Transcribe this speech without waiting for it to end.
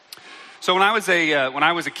So when I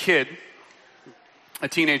was a kid, a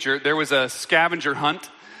teenager, there was a scavenger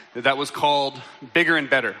hunt that was called Bigger and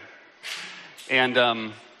Better. And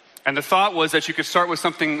the thought was that you could start with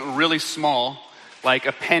something really small, like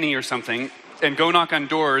a penny or something, and go knock on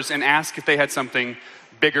doors and ask if they had something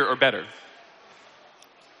bigger or better.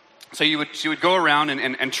 So you would go around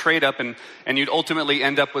and trade up, and you'd ultimately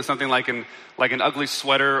end up with something like an ugly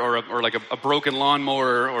sweater or like a broken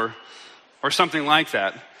lawnmower or something like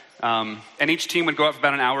that. And each team would go out for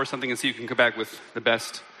about an hour or something and see who can come back with the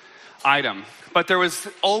best item. But there was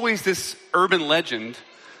always this urban legend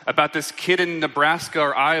about this kid in Nebraska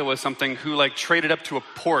or Iowa something who like traded up to a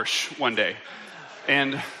Porsche one day.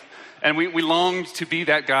 And we longed to be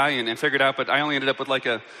that guy and figured out, but I only ended up with like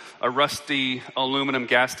a rusty aluminum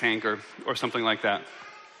gas tank or something like that.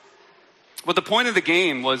 But the point of the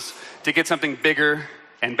game was to get something bigger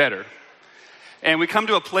and better. And we come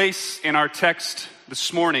to a place in our text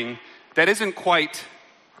this morning that isn't quite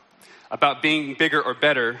about being bigger or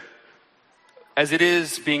better as it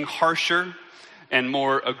is being harsher and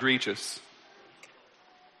more egregious.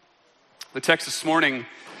 The text this morning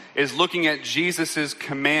is looking at Jesus'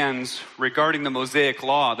 commands regarding the Mosaic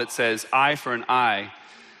law that says eye for an eye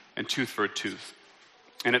and tooth for a tooth.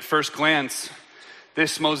 And at first glance,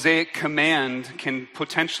 this Mosaic command can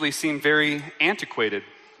potentially seem very antiquated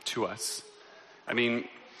to us. I mean,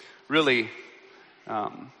 really,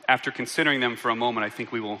 after considering them for a moment, I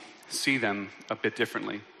think we will see them a bit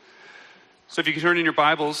differently. So if you can turn in your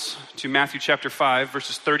Bibles to Matthew chapter 5,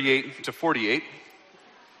 verses 38 to 48,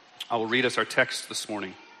 I will read us our text this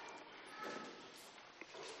morning.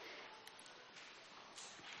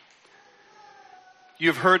 You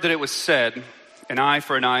have heard that it was said, an eye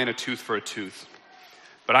for an eye and a tooth for a tooth.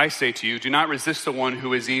 But I say to you, do not resist the one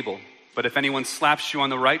who is evil. But if anyone slaps you on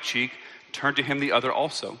the right cheek, turn to him the other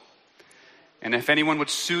also. And if anyone would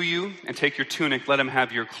sue you and take your tunic, let him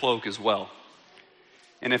have your cloak as well.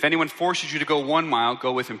 And if anyone forces you to go 1 mile,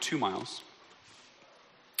 go with him 2 miles.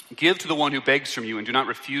 Give to the one who begs from you, and do not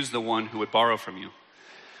refuse the one who would borrow from you.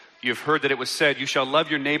 You have heard that it was said, you shall love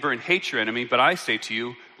your neighbor and hate your enemy. But I say to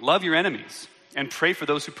you, love your enemies, and pray for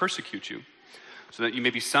those who persecute you, so that you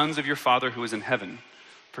may be sons of your Father who is in heaven.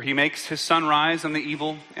 For he makes his sun rise on the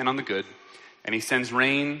evil and on the good, and he sends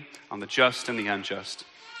rain on the just and the unjust.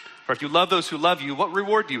 For if you love those who love you, what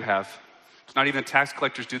reward do you have? Does not even the tax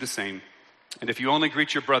collectors do the same? And if you only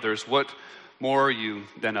greet your brothers, what more are you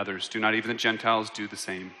than others? Do not even the Gentiles do the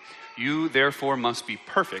same? You therefore must be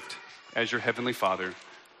perfect, as your heavenly Father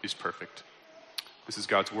is perfect. This is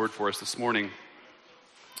God's word for us this morning.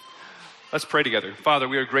 Let's pray together. Father,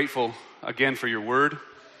 we are grateful again for your word.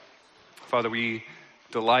 Father, we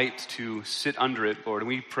delight to sit under it, Lord. And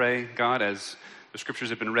we pray, God, as the scriptures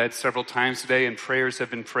have been read several times today and prayers have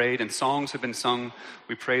been prayed and songs have been sung,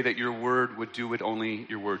 we pray that your word would do what only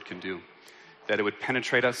your word can do. That it would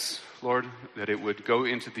penetrate us, Lord. That it would go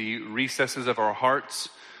into the recesses of our hearts,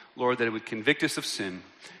 Lord. That it would convict us of sin.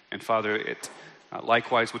 And Father, it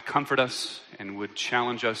likewise would comfort us and would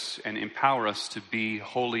challenge us and empower us to be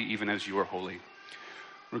holy even as you are holy.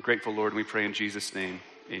 We're grateful, Lord, and we pray in Jesus' name.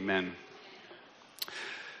 Amen.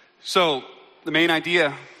 So, the main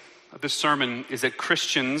idea of this sermon is that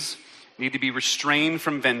Christians need to be restrained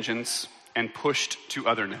from vengeance and pushed to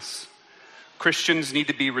otherness. Christians need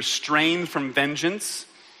to be restrained from vengeance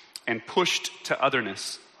and pushed to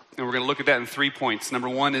otherness. And we're going to look at that in 3 points. Number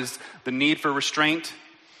 1 is the need for restraint.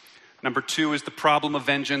 Number 2 is the problem of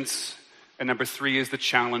vengeance. And number 3 is the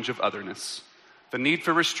challenge of otherness. The need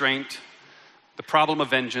for restraint, the problem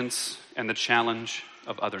of vengeance, and the challenge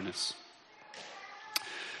of otherness.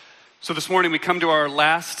 So this morning we come to our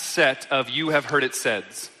last set of You Have Heard It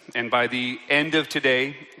Saids. And by the end of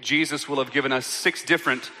today, Jesus will have given us 6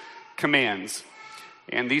 different commands.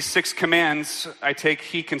 And these 6 commands, I take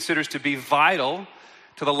he considers to be vital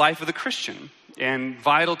to the life of the Christian and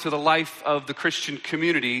vital to the life of the Christian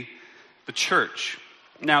community, the church.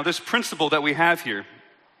 Now, this principle that we have here,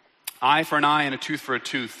 eye for an eye and a tooth for a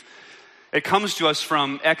tooth, it comes to us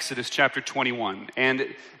from Exodus chapter 21.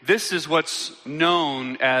 And this is what's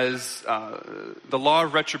known as the law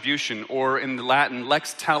of retribution, or in the Latin,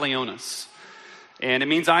 lex talionis. And it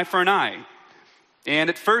means eye for an eye. And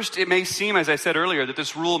at first, it may seem, as I said earlier, that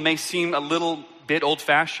this rule may seem a little bit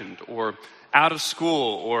old-fashioned or out of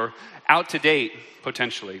school or out to date,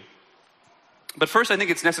 potentially. But first, I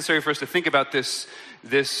think it's necessary for us to think about this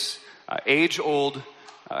age-old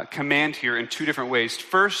command here in 2 different ways.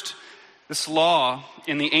 First, this law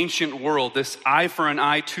in the ancient world, this eye for an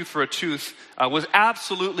eye, tooth for a tooth, was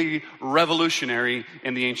absolutely revolutionary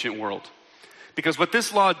in the ancient world. Because what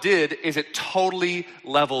this law did is it totally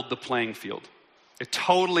leveled the playing field. It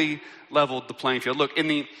totally leveled the playing field. Look, in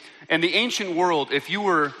the ancient world, if you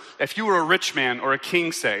were a rich man or a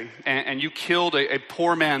king, say, and you killed a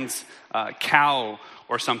poor man's cow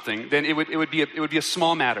or something, then it would be a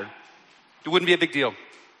small matter. It wouldn't be a big deal.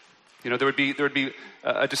 There would be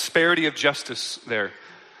a disparity of justice there.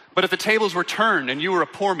 But if the tables were turned and you were a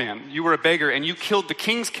poor man, you were a beggar, and you killed the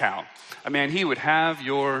king's cow, he would have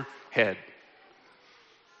your head.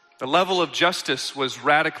 The level of justice was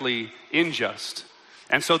radically unjust.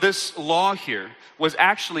 And so this law here was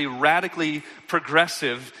actually radically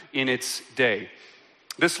progressive in its day.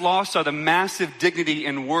 This law saw the massive dignity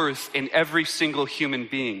and worth in every single human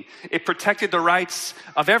being. It protected the rights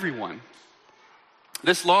of everyone.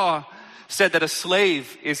 This law said that a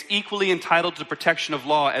slave is equally entitled to the protection of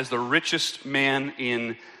law as the richest man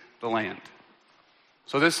in the land.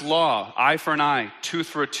 So this law, eye for an eye, tooth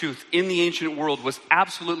for a tooth, in the ancient world was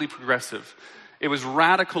absolutely progressive. It was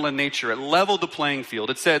radical in nature. It leveled the playing field.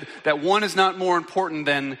 It said that one is not more important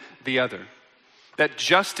than the other. That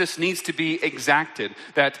justice needs to be exacted.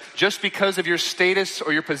 That just because of your status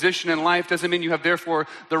or your position in life doesn't mean you have therefore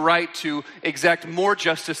the right to exact more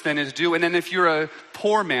justice than is due. And then if you're a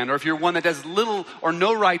poor man, or if you're one that has little or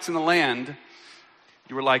no rights in the land,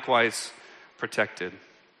 you are likewise protected.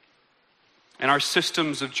 And our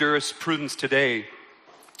systems of jurisprudence today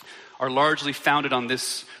are largely founded on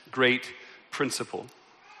this great principle.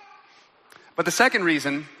 But the second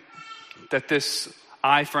reason that this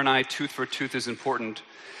eye for an eye, tooth for a tooth is important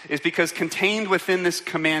is because contained within this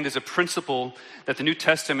command is a principle that the New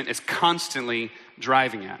Testament is constantly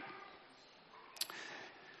driving at.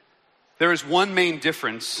 There is one main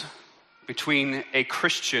difference between a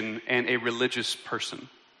Christian and a religious person.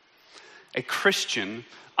 A Christian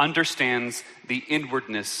understands the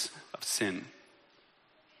inwardness of sin.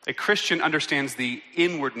 A Christian understands the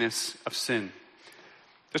inwardness of sin.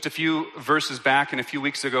 Just a few verses back and a few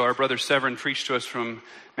weeks ago, our brother Severin preached to us from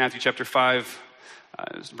Matthew chapter 5,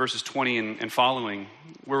 verses 20 and following,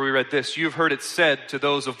 where we read this: "You have heard it said to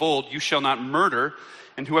those of old, 'You shall not murder,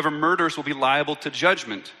 and whoever murders will be liable to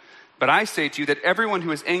judgment.' But I say to you that everyone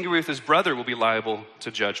who is angry with his brother will be liable to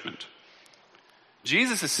judgment."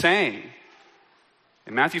 Jesus is saying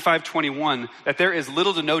in Matthew 5:21 that there is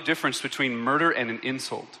little to no difference between murder and an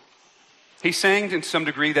insult. He's saying in some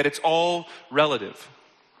degree that it's all relative.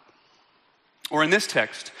 Or in this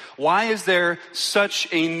text, why is there such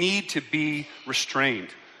a need to be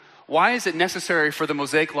restrained? Why is it necessary for the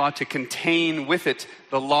Mosaic law to contain with it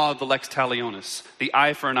the law of the lex talionis, the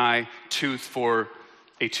eye for an eye, tooth for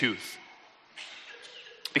a tooth?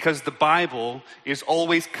 Because the Bible is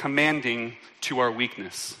always commanding to our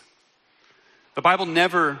weakness. The Bible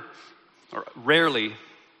never, or rarely,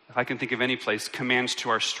 if I can think of any place, commands to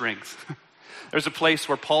our strength. There's a place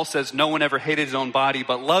where Paul says no one ever hated his own body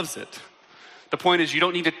but loves it. The point is, you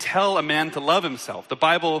don't need to tell a man to love himself. The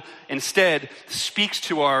Bible instead speaks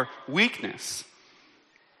to our weakness.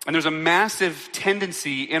 And there's a massive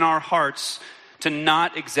tendency in our hearts to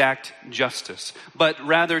not exact justice, but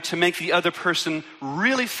rather to make the other person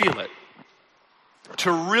really feel it,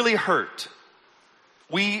 to really hurt.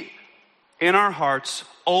 We, in our hearts,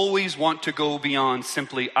 always want to go beyond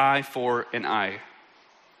simply eye for an eye,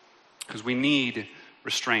 because we need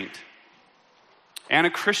restraint. And a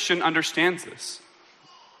Christian understands this.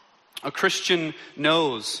 A Christian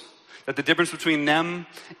knows that the difference between them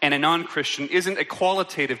and a non-Christian isn't a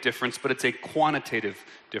qualitative difference, but it's a quantitative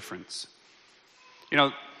difference.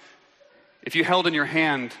 If you held in your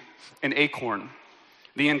hand an acorn,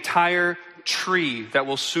 the entire tree that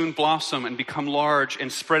will soon blossom and become large and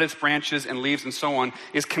spread its branches and leaves and so on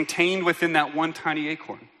is contained within that one tiny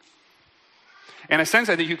acorn. In a sense,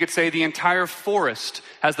 I think you could say the entire forest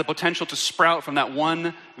has the potential to sprout from that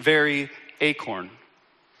one very acorn.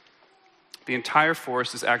 The entire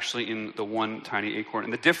forest is actually in the one tiny acorn.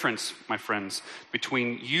 And the difference, my friends,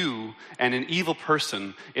 between you and an evil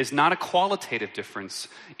person is not a qualitative difference,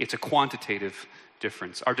 it's a quantitative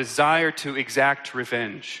difference. Our desire to exact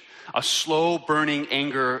revenge, a slow burning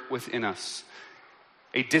anger within us,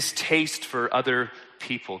 a distaste for other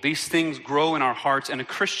people. These things grow in our hearts, and a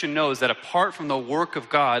Christian knows that apart from the work of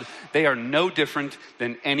God, they are no different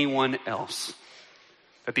than anyone else.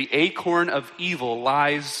 That the acorn of evil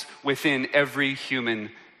lies within every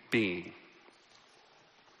human being.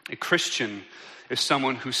 A Christian is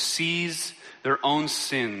someone who sees their own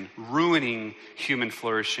sin ruining human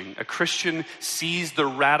flourishing. A Christian sees the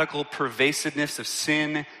radical pervasiveness of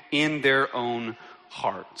sin in their own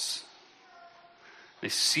hearts. They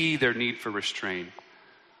see their need for restraint.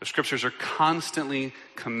 The scriptures are constantly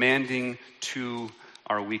commanding to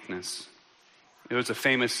our weakness. There was a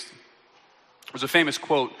famous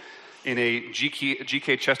quote in a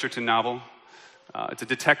G.K. Chesterton novel. It's a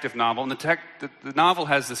detective novel, and the novel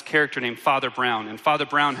has this character named Father Brown, and Father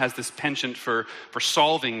Brown has this penchant for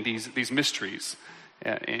solving these mysteries.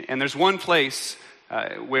 And there's one place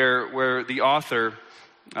where the author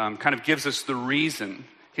kind of gives us the reason,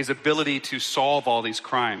 his ability to solve all these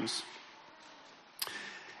crimes.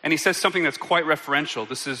 And he says something that's quite referential.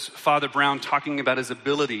 This is Father Brown talking about his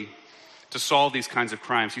ability to solve these kinds of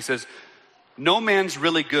crimes. He says, "No man's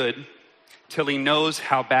really good till he knows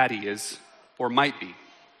how bad he is, or might be.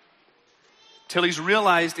 Till he's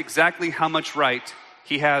realized exactly how much right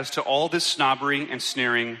he has to all this snobbery and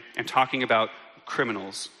sneering and talking about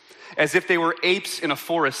criminals, as if they were apes in a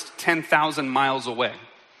forest 10,000 miles away.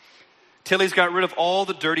 Till he's got rid of all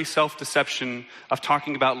the dirty self-deception of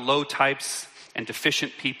talking about low types and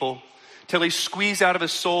deficient people. Till he's squeezed out of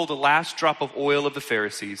his soul the last drop of oil of the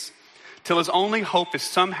Pharisees. Till his only hope is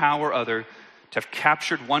somehow or other to have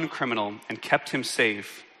captured one criminal and kept him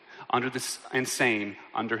safe under this insane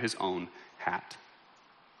under his own hat."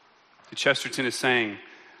 Chesterton is saying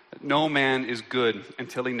that no man is good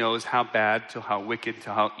until he knows how bad, to how wicked,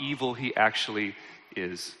 to how evil he actually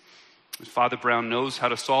is. Father Brown knows how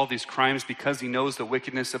to solve these crimes because he knows the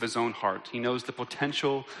wickedness of his own heart. He knows the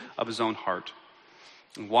potential of his own heart.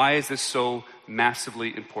 And why is this so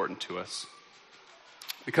massively important to us?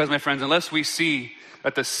 Because, my friends, unless we see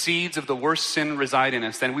that the seeds of the worst sin reside in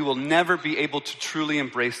us, then we will never be able to truly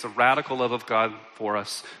embrace the radical love of God for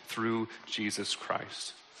us through Jesus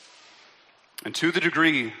Christ. And to the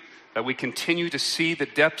degree that we continue to see the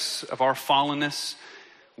depths of our fallenness,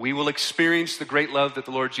 we will experience the great love that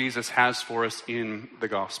the Lord Jesus has for us in the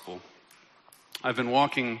gospel. I've been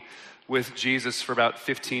walking with Jesus for about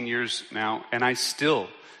 15 years now, and I still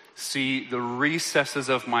see the recesses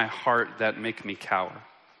of my heart that make me cower.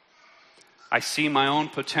 I see my own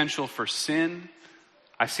potential for sin.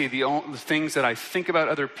 I see the things that I think about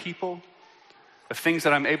other people, the things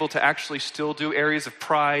that I'm able to actually still do, areas of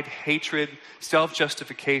pride, hatred,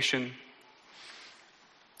 self-justification.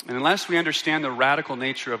 And unless we understand the radical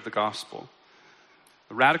nature of the gospel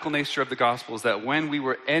is that when we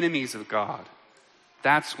were enemies of God,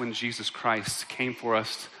 that's when Jesus Christ came for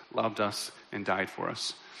us, loved us, and died for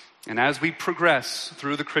us. And as we progress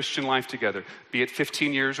through the Christian life together, be it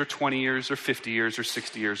 15 years or 20 years or 50 years or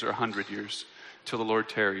 60 years or 100 years till the Lord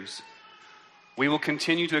tarries, we will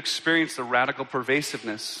continue to experience the radical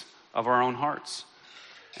pervasiveness of our own hearts.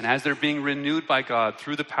 And as they're being renewed by God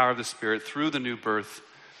through the power of the Spirit, through the new birth,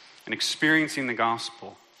 and experiencing the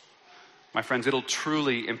gospel, my friends, it'll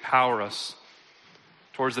truly empower us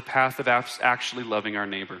towards the path of actually loving our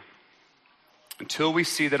neighbor. Until we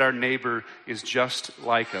see that our neighbor is just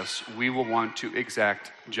like us, we will want to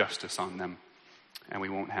exact justice on them, and we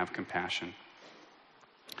won't have compassion.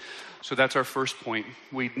 So that's our first point.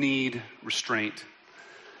 We need restraint.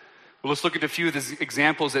 Well, let's look at a few of the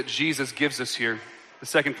examples that Jesus gives us here. The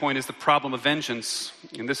second point is the problem of vengeance,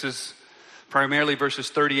 and this is primarily verses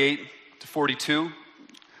 38 to 42.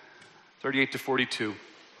 38 to 42.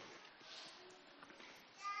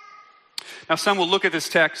 Now, some will look at this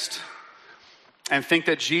text and think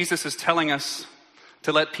that Jesus is telling us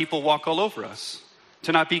to let people walk all over us,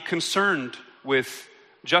 to not be concerned with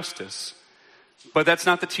justice. But that's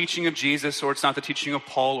not the teaching of Jesus, or it's not the teaching of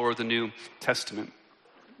Paul or the New Testament.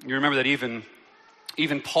 You remember that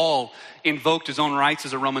even Paul invoked his own rights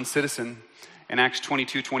as a Roman citizen in Acts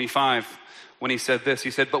 22:25 when he said this.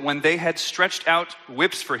 He said, "But when they had stretched out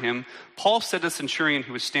whips for him, Paul said to the centurion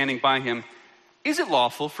who was standing by him, 'Is it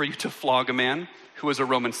lawful for you to flog a man who is a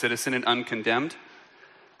Roman citizen and uncondemned?'"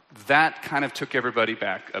 That kind of took everybody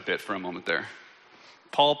back a bit for a moment there.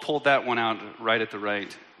 Paul pulled that one out right at the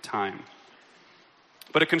right time.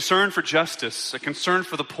 But a concern for justice, a concern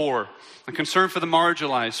for the poor, a concern for the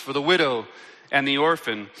marginalized, for the widow and the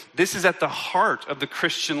orphan, this is at the heart of the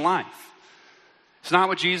Christian life. It's not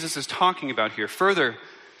what Jesus is talking about here. Further,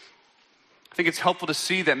 I think it's helpful to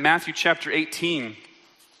see that Matthew chapter 18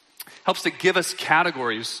 helps to give us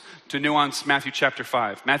categories to nuance Matthew chapter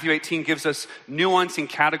 5. Matthew 18 gives us nuancing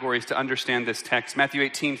categories to understand this text. Matthew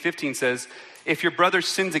 18:15 says, "If your brother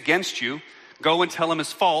sins against you, go and tell him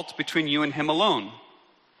his fault between you and him alone.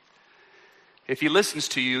 If he listens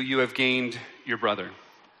to you, you have gained your brother.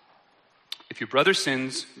 If your brother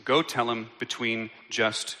sins, go tell him between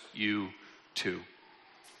just you two."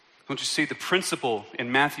 Don't you see, the principle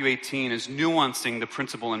in Matthew 18 is nuancing the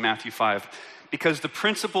principle in Matthew 5. Because the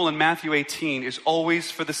principle in Matthew 18 is always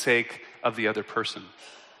for the sake of the other person.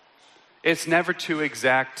 It's never to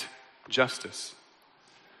exact justice.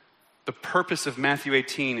 The purpose of Matthew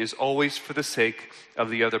 18 is always for the sake of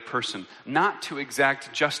the other person, not to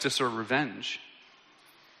exact justice or revenge.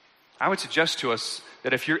 I would suggest to us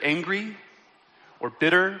that if you're angry or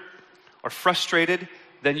bitter or frustrated,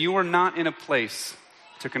 then you are not in a place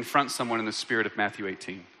to confront someone in the spirit of Matthew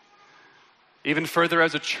 18. Even further,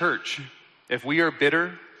 as a church, if we are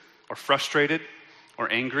bitter or frustrated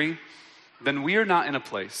or angry, then we are not in a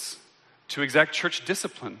place to exact church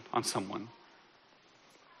discipline on someone.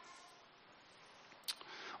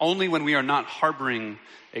 Only when we are not harboring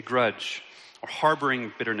a grudge or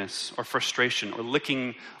harboring bitterness or frustration or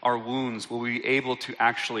licking our wounds will we be able to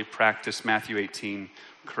actually practice Matthew 18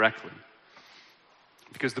 correctly.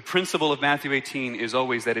 Because the principle of Matthew 18 is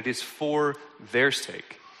always that it is for their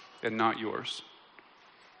sake and not yours.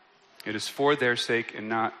 It is for their sake and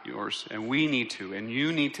not yours. And we need to, and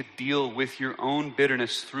you need to deal with your own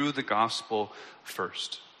bitterness through the gospel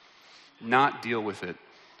first. Not deal with it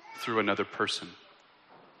through another person.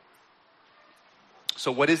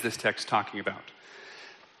 So what is this text talking about?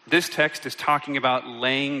 This text is talking about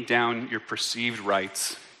laying down your perceived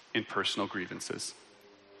rights in personal grievances.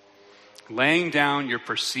 Laying down your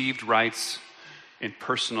perceived rights in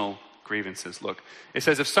personal grievances. Look, it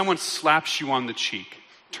says if someone slaps you on the cheek,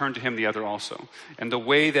 turn to him the other also. And the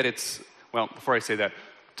way that before I say that,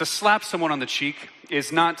 to slap someone on the cheek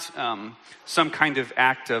is not some kind of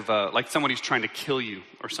act of like somebody's trying to kill you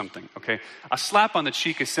or something, okay? A slap on the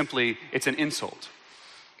cheek is simply, it's an insult.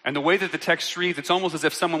 And the way that the text reads, it's almost as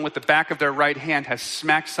if someone with the back of their right hand has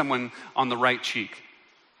smacked someone on the right cheek.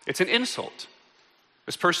 It's an insult.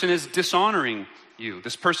 This person is dishonoring you.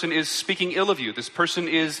 This person is speaking ill of you. This person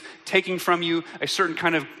is taking from you a certain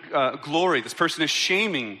kind of glory. This person is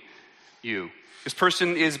shaming you. This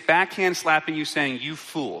person is backhand slapping you, saying, you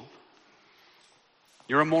fool.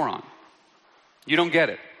 You're a moron. You don't get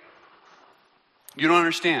it. You don't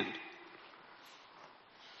understand.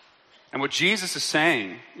 And what Jesus is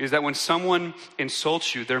saying is that when someone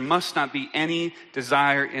insults you, there must not be any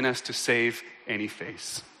desire in us to save any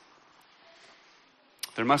face.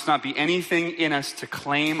 There must not be anything in us to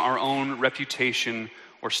claim our own reputation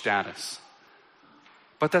or status.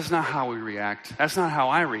 But that's not how we react. That's not how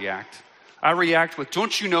I react. I react with,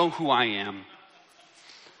 don't you know who I am?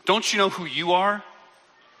 Don't you know who you are?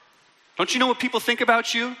 Don't you know what people think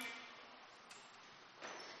about you?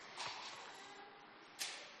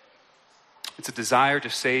 It's a desire to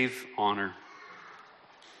save honor.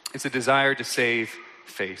 It's a desire to save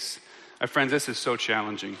face. My friends, this is so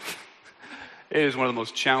challenging. It is one of the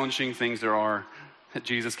most challenging things there are that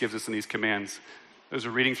Jesus gives us in these commands. As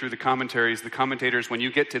we're reading through the commentators, when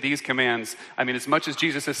you get to these commands, I mean, as much as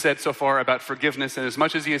Jesus has said so far about forgiveness and as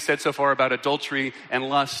much as he has said so far about adultery and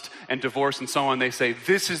lust and divorce and so on, they say,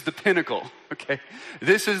 this is the pinnacle, okay?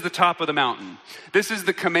 This is the top of the mountain. This is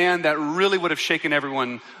the command that really would have shaken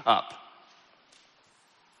everyone up.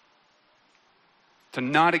 To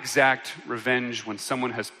not exact revenge when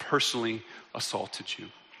someone has personally assaulted you.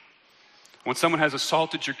 When someone has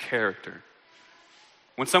assaulted your character.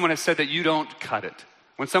 When someone has said that you don't cut it.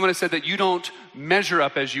 When someone has said that you don't measure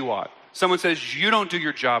up as you ought. Someone says you don't do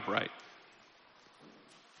your job right.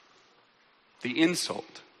 The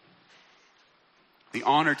insult. The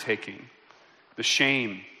honor taking. The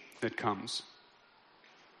shame that comes.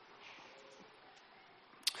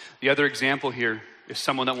 The other example here is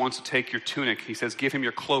someone that wants to take your tunic. He says, give him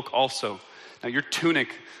your cloak also. Now your tunic,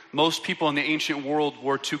 most people in the ancient world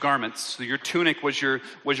wore two garments. So your tunic was your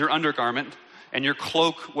undergarment, and your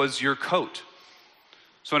cloak was your coat.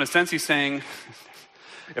 So in a sense, he's saying,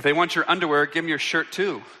 if they want your underwear, give them your shirt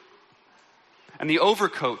too. And the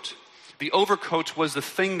overcoat was the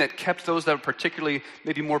thing that kept those that were particularly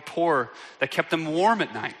maybe more poor, that kept them warm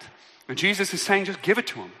at night. And Jesus is saying, just give it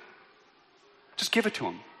to them. Just give it to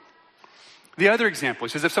them. The other example,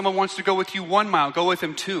 he says, if someone wants to go with you 1 mile, go with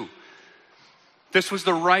him 2. This was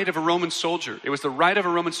the right of a Roman soldier. It was the right of a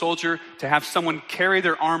Roman soldier to have someone carry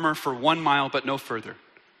their armor for 1 mile, but no further.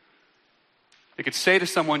 They could say to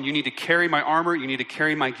someone, you need to carry my armor, you need to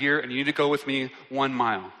carry my gear, and you need to go with me 1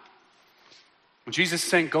 mile. When Jesus is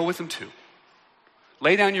saying, go with him 2.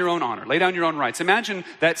 Lay down your own honor. Lay down your own rights. Imagine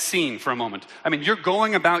that scene for a moment. I mean, you're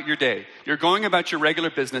going about your day. You're going about your regular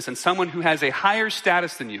business, and someone who has a higher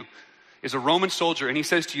status than you is a Roman soldier, and he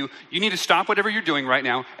says to you, you need to stop whatever you're doing right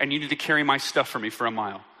now, and you need to carry my stuff for me for 1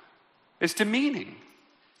 mile. It's demeaning.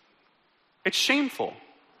 It's shameful.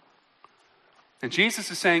 And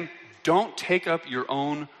Jesus is saying, don't take up your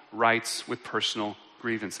own rights with personal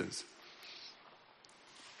grievances.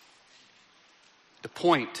 The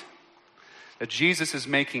point that Jesus is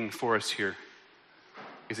making for us here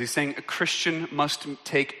is he's saying a Christian must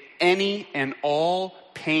take any and all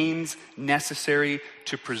pains necessary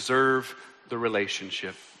to preserve the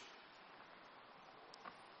relationship.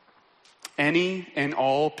 any and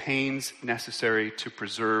all pains necessary to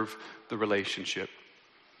preserve the relationship.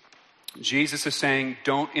 Jesus is saying,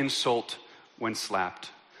 don't insult when slapped,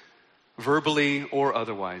 verbally or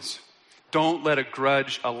otherwise. Don't let a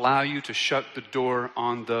grudge allow you to shut the door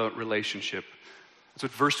on the relationship. That's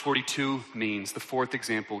what verse 42 means, the fourth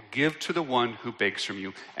example. Give to the one who begs from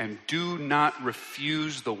you, and do not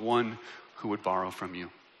refuse the one who would borrow from you.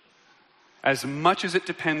 As much as it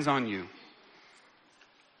depends on you,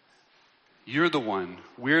 you're the one,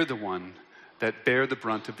 we're the one that bear the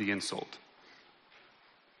brunt of the insult.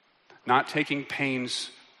 Not taking pains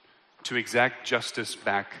to exact justice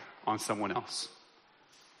back on someone else.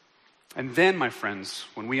 And then, my friends,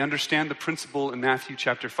 when we understand the principle in Matthew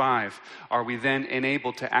chapter 5, are we then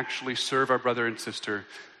enabled to actually serve our brother and sister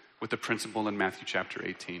with the principle in Matthew chapter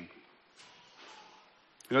 18? You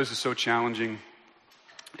know, this is so challenging.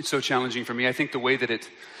 It's so challenging for me. I think the way that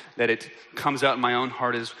it comes out in my own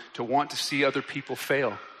heart is to want to see other people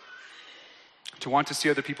fail. To want to see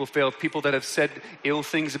other people fail. People that have said ill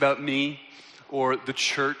things about me or the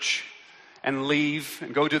church and leave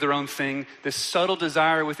and go do their own thing. This subtle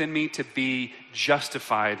desire within me to be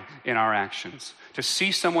justified in our actions. To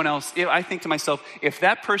see someone else, I think to myself, if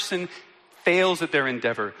that person fails at their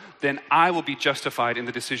endeavor, then I will be justified in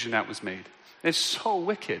the decision that was made. It's so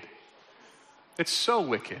wicked. It's so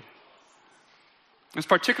wicked. It's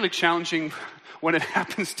particularly challenging when it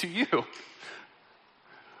happens to you.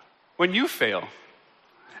 When you fail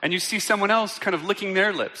and you see someone else kind of licking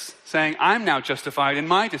their lips, saying, I'm now justified in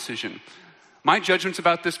my decision. My judgments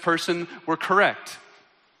about this person were correct.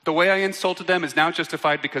 The way I insulted them is now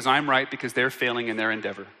justified because I'm right, because they're failing in their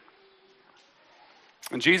endeavor.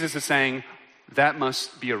 And Jesus is saying that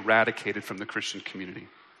must be eradicated from the Christian community.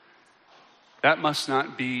 That must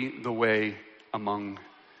not be the way among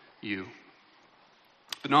you.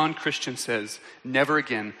 The non-Christian says, never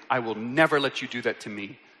again. I will never let you do that to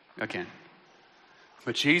me again.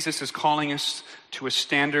 But Jesus is calling us to a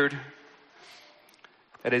standard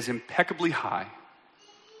that is impeccably high,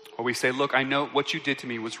 where we say, look, I know what you did to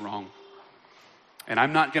me was wrong. And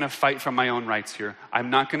I'm not going to fight for my own rights here.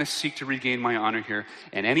 I'm not going to seek to regain my honor here.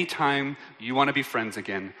 And anytime you want to be friends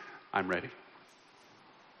again, I'm ready.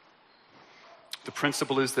 The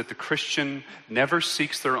principle is that the Christian never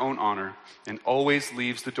seeks their own honor and always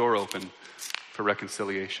leaves the door open for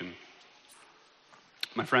reconciliation.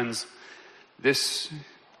 My friends, as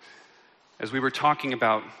we were talking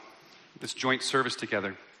about this joint service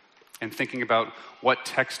together and thinking about what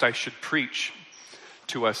text I should preach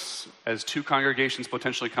to us as two congregations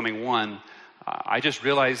potentially coming one, I just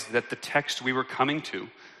realized that the text we were coming to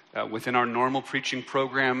within our normal preaching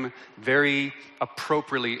program very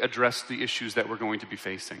appropriately addressed the issues that we're going to be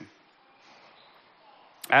facing.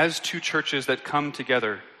 As two churches that come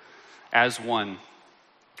together as one,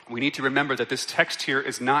 we need to remember that this text here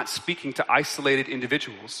is not speaking to isolated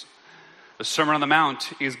individuals. The Sermon on the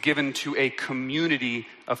Mount is given to a community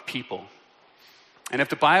of people. And if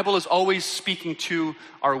the Bible is always speaking to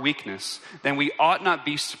our weakness, then we ought not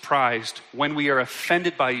be surprised when we are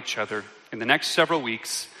offended by each other in the next several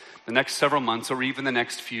weeks, the next several months, or even the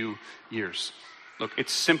next few years. Look,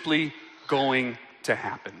 it's simply going to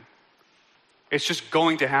happen. It's just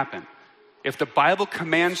going to happen. If the Bible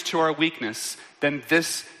commands to our weakness, then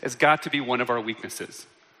this has got to be one of our weaknesses.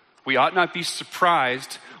 We ought not be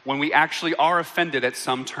surprised when we actually are offended at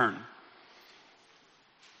some turn.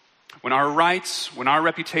 When our rights, when our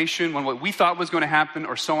reputation, when what we thought was going to happen,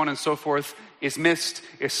 or so on and so forth, is missed,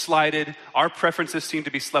 is slighted, our preferences seem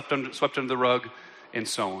to be swept under the rug, and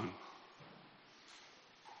so on.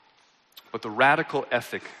 But the radical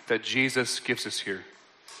ethic that Jesus gives us here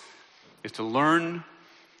is to learn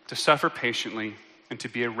to suffer patiently and to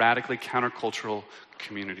be a radically countercultural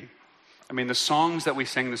community. I mean, the songs that we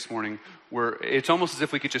sang this morning it's almost as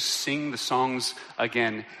if we could just sing the songs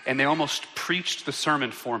again, and they almost preached the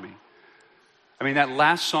sermon for me. I mean, that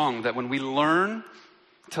last song, that when we learn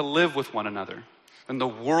to live with one another, then the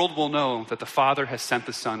world will know that the Father has sent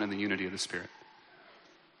the Son in the unity of the Spirit.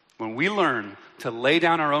 When we learn to lay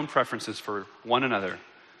down our own preferences for one another,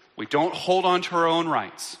 we don't hold on to our own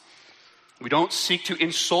rights. We don't seek to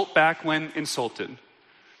insult back when insulted.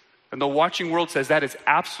 And the watching world says that is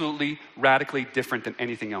absolutely radically different than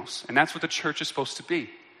anything else. And that's what the church is supposed to be.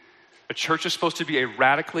 A church is supposed to be a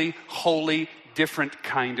radically, holy, different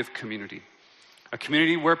kind of community. A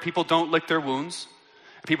community where people don't lick their wounds.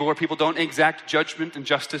 Where people don't exact judgment and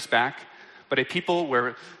justice back. But a people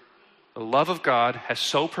where the love of God has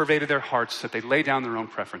so pervaded their hearts that they lay down their own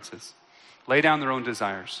preferences. Lay down their own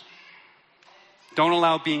desires. Don't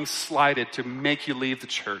allow being slighted to make you leave the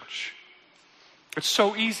church. It's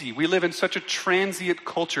so easy. We live in such a transient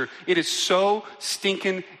culture. It is so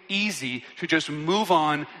stinking easy to just move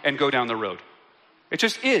on and go down the road. It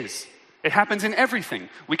just is. It happens in everything.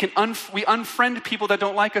 We unfriend people that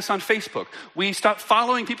don't like us on Facebook. We stop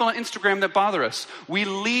following people on Instagram that bother us. We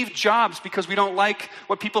leave jobs because we don't like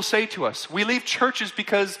what people say to us. We leave churches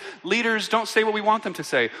because leaders don't say what we want them to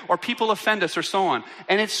say, or people offend us, or so on.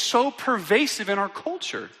 And it's so pervasive in our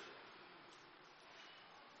culture.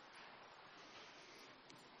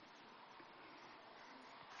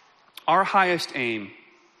 Our highest aim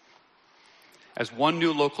as one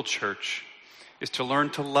new local church is to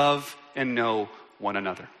learn to love and know one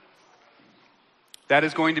another. That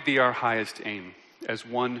is going to be our highest aim as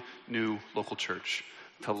one new local church.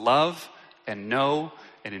 To love and know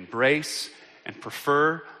and embrace and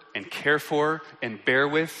prefer and care for and bear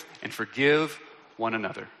with and forgive one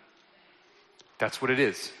another. That's what it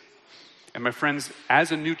is. And my friends,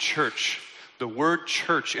 as a new church, the word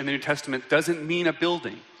church in the New Testament doesn't mean a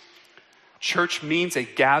building. Church means a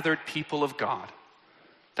gathered people of God.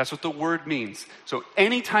 That's what the word means. So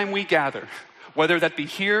anytime we gather, whether that be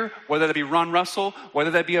here, whether that be Ron Russell,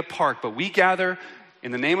 whether that be a park, but we gather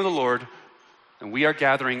in the name of the Lord, and we are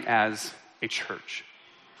gathering as a church.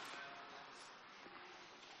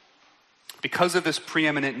 Because of this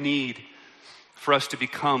preeminent need for us to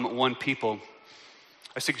become one people,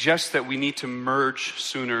 I suggest that we need to merge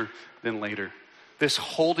sooner than later. This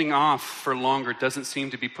holding off for longer doesn't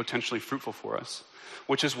seem to be potentially fruitful for us,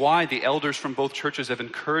 which is why the elders from both churches have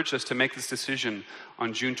encouraged us to make this decision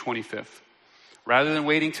on June 25th. Rather than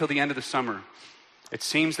waiting till the end of the summer, it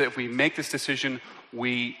seems that if we make this decision,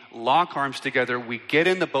 we lock arms together, we get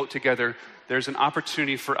in the boat together, there's an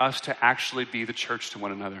opportunity for us to actually be the church to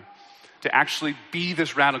one another, to actually be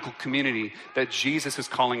this radical community that Jesus is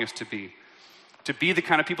calling us to be the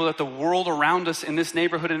kind of people that the world around us in this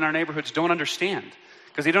neighborhood and in our neighborhoods don't understand.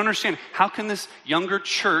 Because they don't understand, how can this younger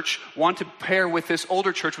church want to pair with this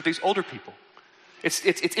older church with these older people? It's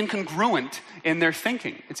incongruent in their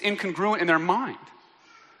thinking. It's incongruent in their mind.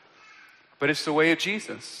 But it's the way of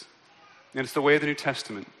Jesus. And it's the way of the New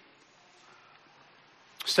Testament.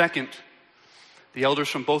 Second, the elders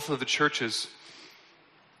from both of the churches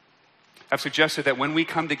have suggested that when we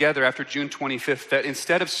come together after June 25th, that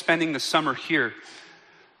instead of spending the summer here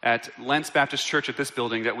at Lentz Baptist Church at this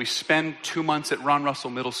building, that we spend 2 months at Ron Russell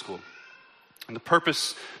Middle School. And the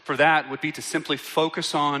purpose for that would be to simply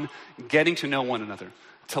focus on getting to know one another,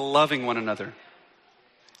 to loving one another.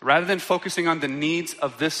 Rather than focusing on the needs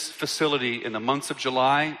of this facility in the months of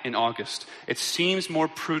July and August, it seems more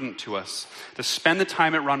prudent to us to spend the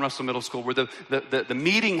time at Ron Russell Middle School where the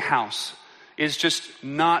meeting house is just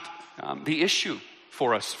not the issue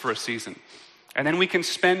for us for a season. And then we can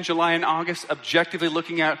spend July and August objectively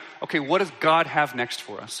looking at, okay, what does God have next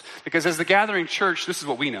for us? Because as the gathering church, this is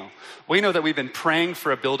what we know. We know that we've been praying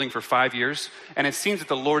for a building for 5 years, and it seems that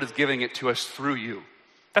the Lord is giving it to us through you.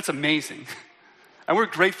 That's amazing. And we're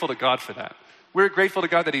grateful to God for that. We're grateful to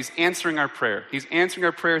God that He's answering our prayer. He's answering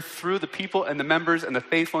our prayer through the people and the members and the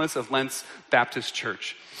faithfulness of Lentz Baptist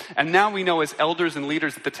Church. And now we know as elders and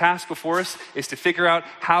leaders that the task before us is to figure out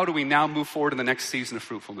how do we now move forward in the next season of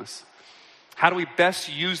fruitfulness. How do we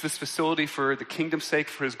best use this facility for the kingdom's sake,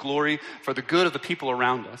 for His glory, for the good of the people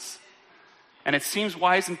around us? And it seems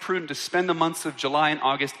wise and prudent to spend the months of July and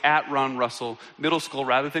August at Ron Russell Middle School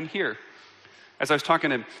rather than here. As I was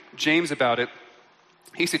talking to James about it,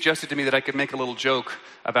 he suggested to me that I could make a little joke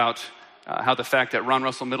about how the fact that Ron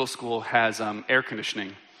Russell Middle School has air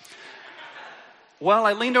conditioning. Well,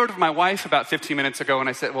 I leaned over to my wife about 15 minutes ago and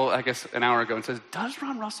I said, well, I guess an hour ago, and says, does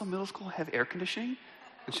Ron Russell Middle School have air conditioning?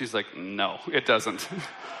 And she's like, no, it doesn't.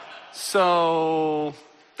 So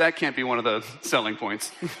that can't be one of the selling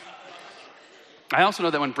points. I also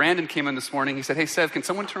know that when Brandon came in this morning, he said, hey, Sev, can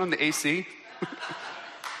someone turn on the AC?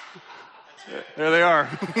 There they are.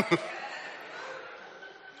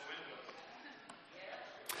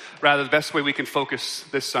 Rather, the best way we can focus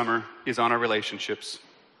this summer is on our relationships.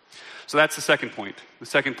 So that's the second point. The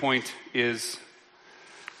second point is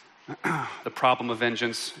the problem of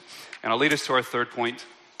vengeance. And I'll lead us to our third point,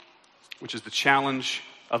 which is the challenge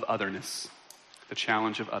of otherness. The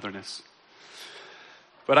challenge of otherness.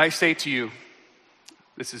 But I say to you,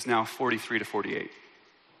 this is now 43 to 48.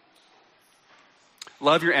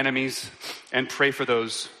 Love your enemies and pray for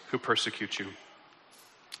those who persecute you.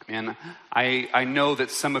 And I know that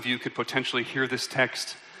some of you could potentially hear this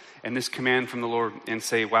text and this command from the Lord and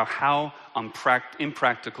say, wow, how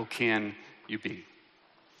impractical can you be?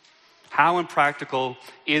 How impractical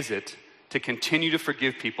is it to continue to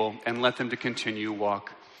forgive people and let them to continue to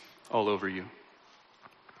walk all over you?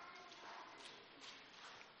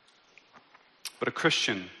 But a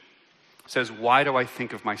Christian says, why do I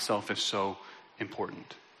think of myself as so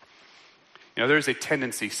important? You know, there's a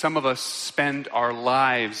tendency, some of us spend our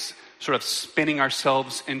lives sort of spinning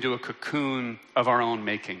ourselves into a cocoon of our own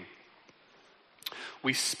making.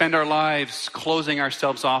 We spend our lives closing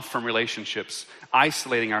ourselves off from relationships,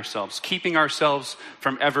 isolating ourselves, keeping ourselves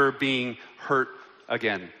from ever being hurt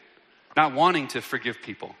again, not wanting to forgive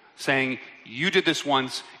people, saying, you did this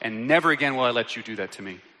once and never again will I let you do that to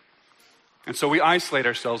me. And so we isolate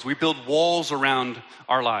ourselves. We build walls around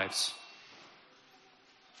our lives.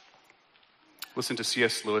 Listen to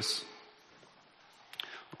C.S. Lewis,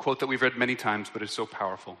 a quote that we've read many times, but it's so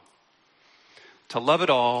powerful. To love at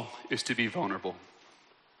all is to be vulnerable.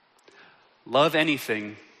 Love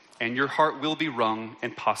anything, and your heart will be wrung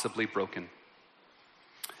and possibly broken.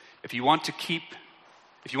 If you want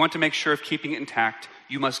to make sure of keeping it intact,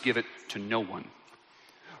 you must give it to no one.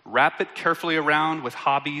 Wrap it carefully around with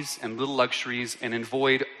hobbies and little luxuries and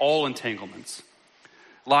avoid all entanglements.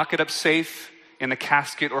 Lock it up safe in the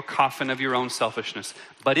casket or coffin of your own selfishness.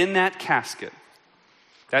 But in that casket,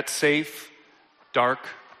 that safe, dark,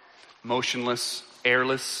 motionless,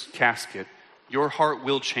 airless casket, your heart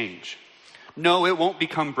will change. No, it won't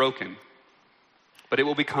become broken, but it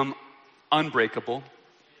will become unbreakable,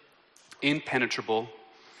 impenetrable,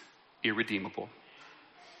 irredeemable.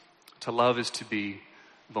 To love is to be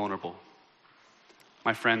vulnerable.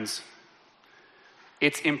 My friends,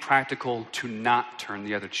 it's impractical to not turn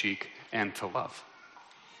the other cheek and to love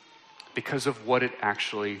because of what it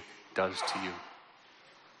actually does to you.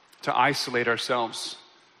 To isolate ourselves,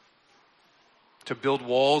 to build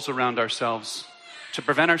walls around ourselves, to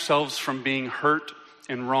prevent ourselves from being hurt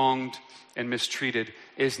and wronged and mistreated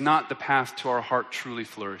is not the path to our heart truly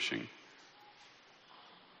flourishing.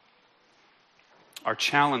 Our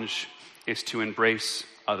challenge is to embrace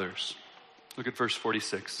others. Look at verse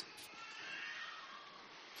 46.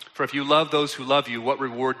 For if you love those who love you, what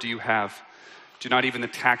reward do you have? Do not even the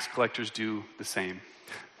tax collectors do the same?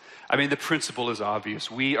 I mean, the principle is obvious.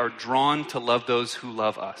 We are drawn to love those who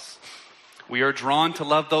love us. We are drawn to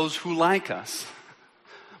love those who like us.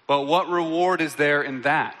 But what reward is there in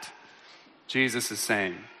that? Jesus is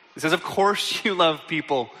saying. He says, of course you love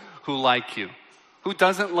people who like you. Who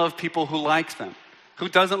doesn't love people who like them? Who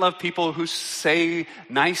doesn't love people who say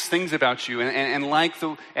nice things about you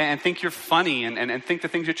and think you're funny and think the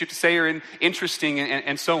things that you have to say are interesting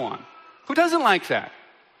and so on? Who doesn't like that?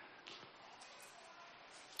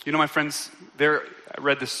 You know, my friends, I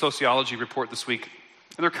read this sociology report this week,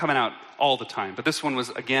 and they're coming out all the time. But this one was,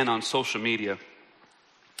 again, on social media.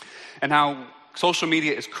 And how social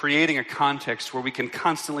media is creating a context where we can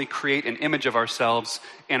constantly create an image of ourselves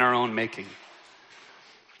in our own making.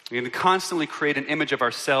 We can constantly create an image of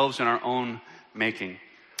ourselves in our own making.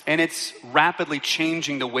 And it's rapidly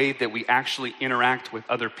changing the way that we actually interact with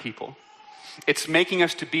other people. It's making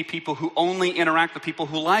us to be people who only interact with people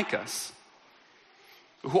who like us,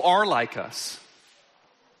 who are like us.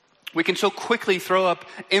 We can so quickly throw up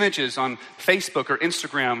images on Facebook or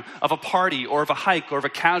Instagram of a party or of a hike or of a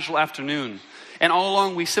casual afternoon. And all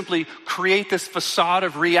along we simply create this facade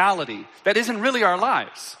of reality that isn't really our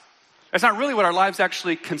lives. That's not really what our lives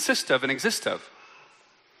actually consist of and exist of.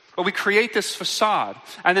 But we create this facade,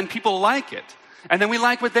 and then people like it. And then we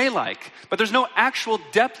like what they like. But there's no actual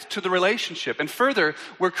depth to the relationship. And further,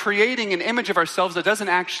 we're creating an image of ourselves that doesn't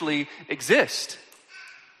actually exist.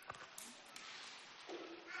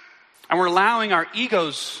 And we're allowing our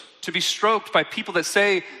egos to be stroked by people that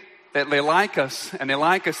say that they like us, and they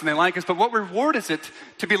like us, and they like us. But what reward is it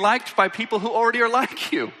to be liked by people who already are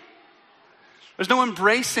like you? There's no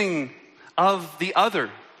embracing of the other.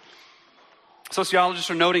 Sociologists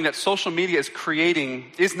are noting that social media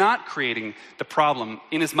is not creating the problem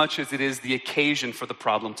in as much as it is the occasion for the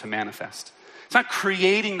problem to manifest. It's not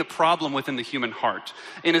creating the problem within the human heart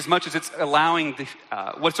in as much as it's allowing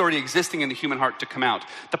what's already existing in the human heart to come out.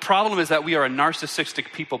 The problem is that we are a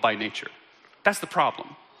narcissistic people by nature. That's the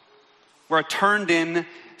problem. We're a turned in,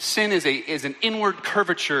 sin is an inward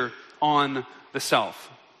curvature on the self.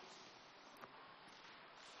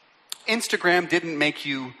 Instagram didn't make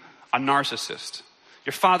you a narcissist.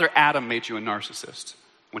 Your father Adam made you a narcissist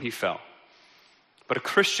when he fell. But a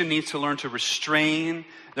Christian needs to learn to restrain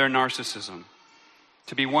their narcissism,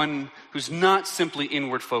 to be one who's not simply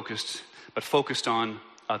inward focused, but focused on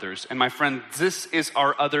others. And my friend, this is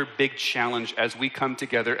our other big challenge as we come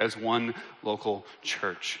together as one local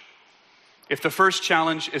church. If the first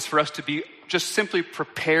challenge is for us to be just simply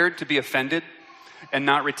prepared to be offended and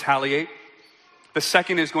not retaliate, the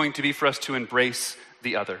second is going to be for us to embrace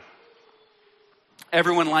the other.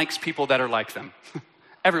 Everyone likes people that are like them.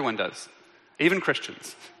 Everyone does. Even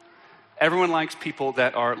Christians. Everyone likes people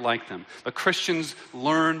that are like them. But Christians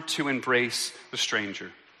learn to embrace the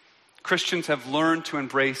stranger. Christians have learned to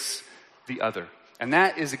embrace the other. And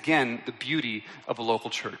that is, again, the beauty of a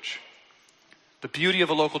local church. The beauty of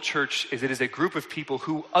a local church is it is a group of people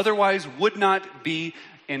who otherwise would not be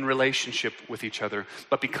in relationship with each other.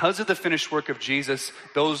 But because of the finished work of Jesus,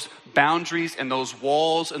 those boundaries and those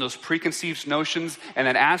walls and those preconceived notions and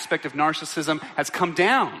that aspect of narcissism has come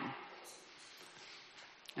down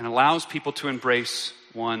and allows people to embrace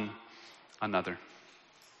one another.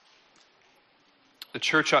 The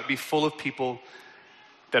church ought to be full of people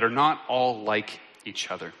that are not all like each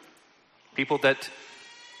other. People that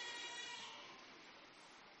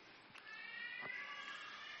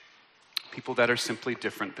are simply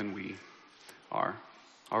different than we are.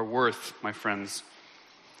 Our worth, my friends,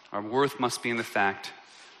 our worth must be in the fact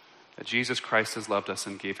that Jesus Christ has loved us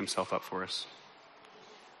and gave himself up for us.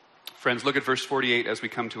 Friends, look at verse 48 as we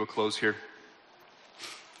come to a close here.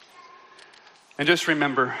 And just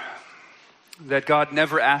remember that God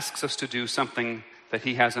never asks us to do something that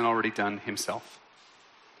he hasn't already done himself.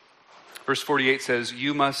 Verse 48 says,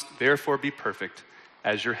 "You must therefore be perfect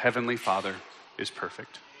as your heavenly Father is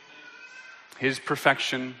perfect." His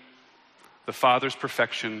perfection, the Father's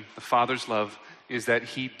perfection, the Father's love is that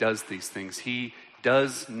he does these things. He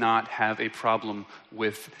does not have a problem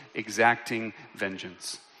with exacting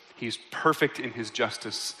vengeance. He's perfect in his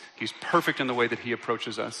justice. He's perfect in the way that he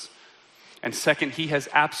approaches us. And second, he has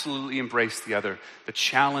absolutely embraced the other, the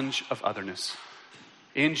challenge of otherness.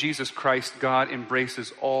 In Jesus Christ, God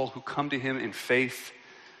embraces all who come to him in faith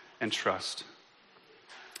and trust.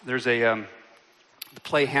 There's the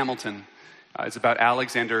play Hamilton. It's about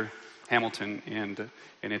Alexander Hamilton, and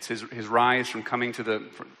it's his rise from coming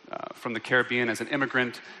to from the Caribbean as an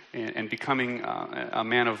immigrant and becoming a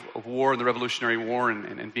man of war in the Revolutionary War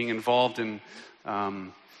and being involved in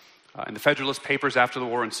the Federalist Papers after the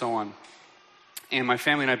war and so on. And my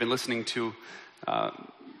family and I have been listening to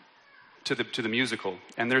the musical,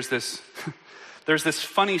 and there's this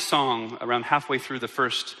funny song around halfway through the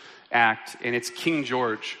first act, and it's King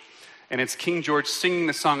George. And it's King George singing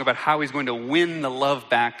the song about how he's going to win the love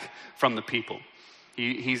back from the people.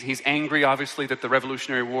 He's angry, obviously, that the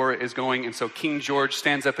Revolutionary War is going. And so King George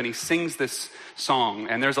stands up and he sings this song.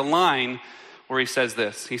 And there's a line where he says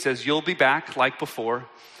this. He says, "You'll be back like before.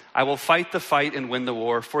 I will fight the fight and win the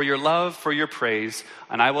war. For your love, for your praise.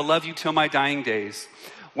 And I will love you till my dying days.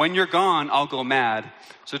 When you're gone, I'll go mad.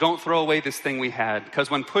 So don't throw away this thing we had. Because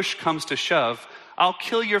when push comes to shove, I'll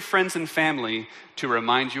kill your friends and family to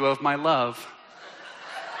remind you of my love."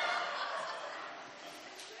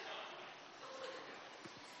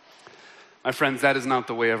 My friends, that is not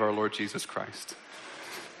the way of our Lord Jesus Christ.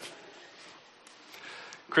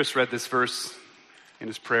 Chris read this verse in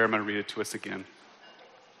his prayer. I'm going to read it to us again.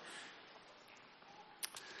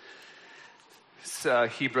 It's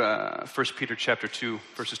 1 Peter chapter 2,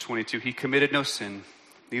 verses 22. "He committed no sin,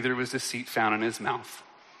 neither was deceit found in his mouth.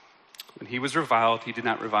 When he was reviled, he did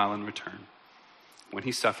not revile in return. When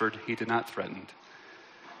he suffered, he did not threaten,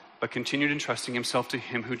 but continued entrusting himself to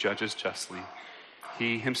him who judges justly.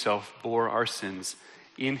 He himself bore our sins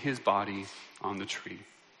in his body on the tree,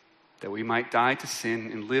 that we might die to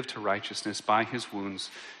sin and live to righteousness. By his wounds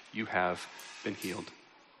you have been healed."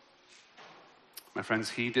 My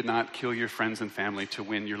friends, he did not kill your friends and family to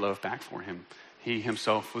win your love back for him. He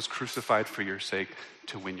himself was crucified for your sake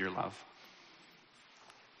to win your love.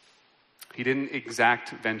 He didn't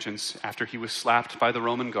exact vengeance after he was slapped by the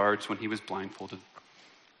Roman guards when he was blindfolded.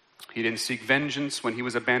 He didn't seek vengeance when he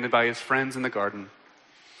was abandoned by his friends in the garden.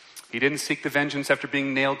 He didn't seek the vengeance after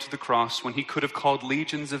being nailed to the cross when he could have called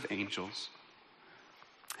legions of angels.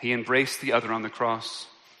 He embraced the other on the cross.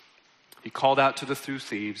 He called out to the true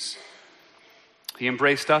thieves. He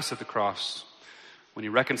embraced us at the cross when he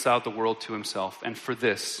reconciled the world to himself. And for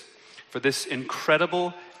this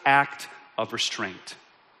incredible act of restraint,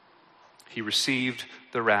 he received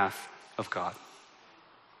the wrath of God.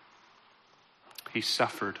 He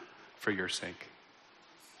suffered for your sake.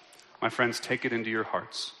 My friends, take it into your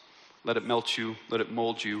hearts. Let it melt you. Let it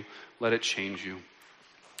mold you. Let it change you.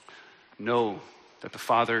 Know that the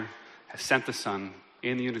Father has sent the Son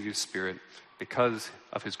in the unity of the Spirit because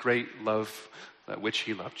of his great love that which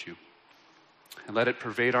he loved you. And let it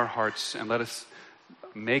pervade our hearts and let us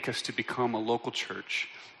make us to become a local church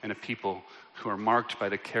and a people who are marked by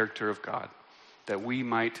the character of God, that we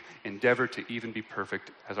might endeavor to even be perfect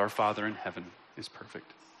as our Father in heaven is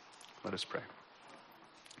perfect. Let us pray.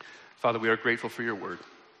 Father, we are grateful for your word.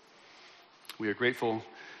 We are grateful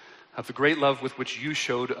of the great love with which you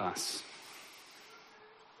showed us.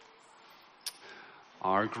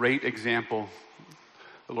 Our great example,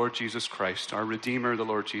 the Lord Jesus Christ, our Redeemer, the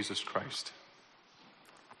Lord Jesus Christ.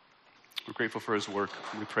 We're grateful for his work.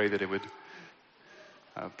 We pray that it would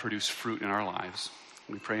produce fruit in our lives.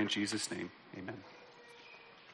 We pray in Jesus' name. Amen.